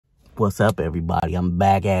What's up, everybody? I'm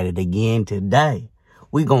back at it again today.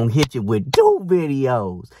 We're going to hit you with 2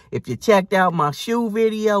 videos. If you checked out my shoe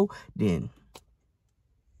video, then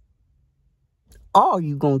or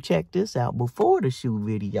you going to check this out before the shoe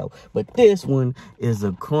video. But this one is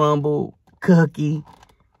a Crumbl Cookie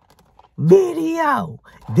video.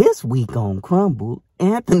 This week on Crumbl,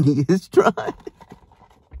 Anthony is trying.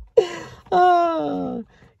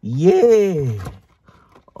 Yeah.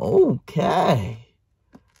 Okay.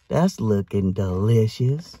 That's looking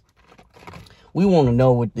delicious. We want to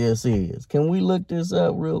know what this is. Can we look this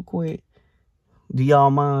up real quick? Do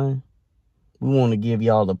y'all mind? We want to give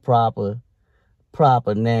y'all the proper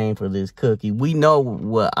name for this cookie. We know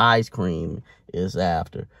what ice cream is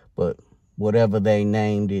after, but whatever they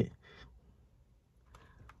named it.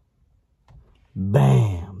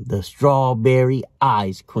 Bam, the strawberry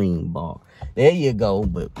ice cream bar. There you go.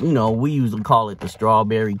 But, you know, we usually call it the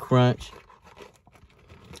strawberry crunch.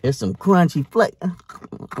 There's some crunchy flavor.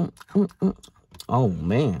 Oh,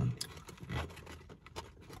 man.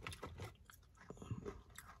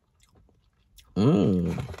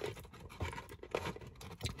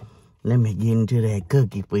 Let me get into that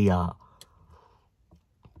cookie for y'all.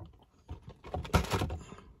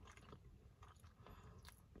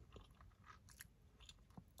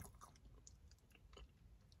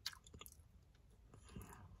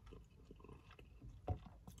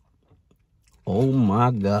 Oh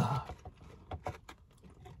my God.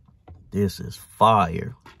 This is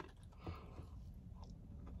fire.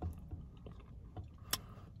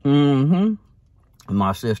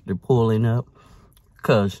 My sister pulling up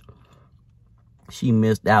because she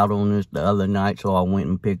missed out on this the other night, so I went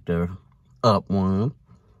and picked her up one.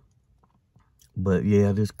 But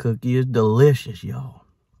yeah, this cookie is delicious, y'all.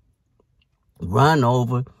 Run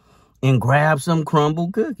over and grab some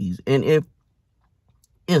Crumbl cookies. And if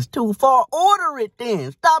it's too far, order it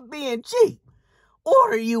then. Stop being cheap.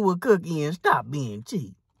 Order you a cookie and stop being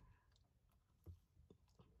cheap.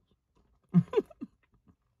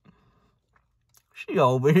 She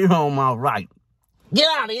over here on my right. Get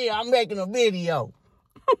out of here. I'm making a video.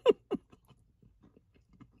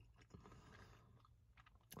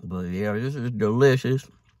 But yeah, this is delicious.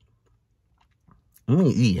 Let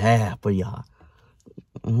me eat half for y'all.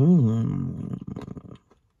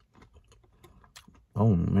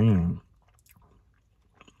 Oh, man.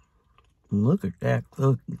 Look at that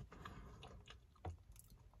cookie.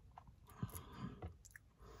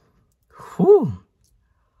 Whew.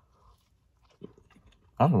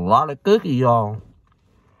 That's a lot of cookie, y'all.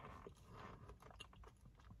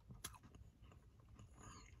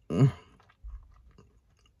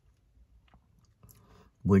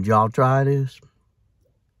 Would y'all try this?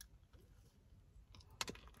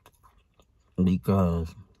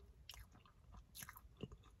 Because,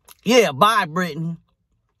 yeah, bye, Brittany.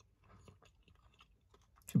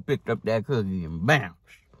 She picked up that cookie and bounced.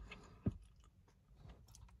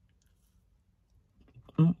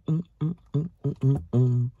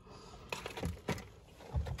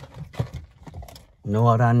 Know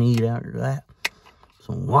what I need after that?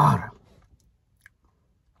 Some water.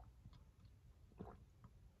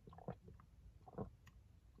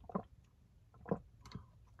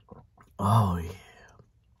 Oh, yeah.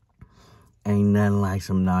 Ain't nothing like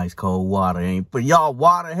some nice cold water. But y'all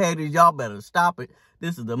water haters, y'all better stop it.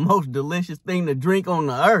 This is the most delicious thing to drink on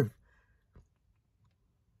the earth.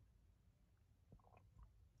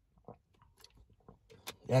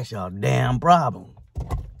 That's y'all damn problem.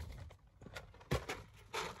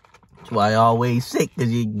 That's why y'all always sick,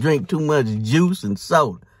 because you drink too much juice and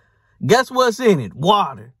soda. Guess what's in it?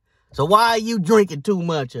 Water. So why are you drinking too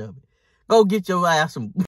much of it? Go get your ass some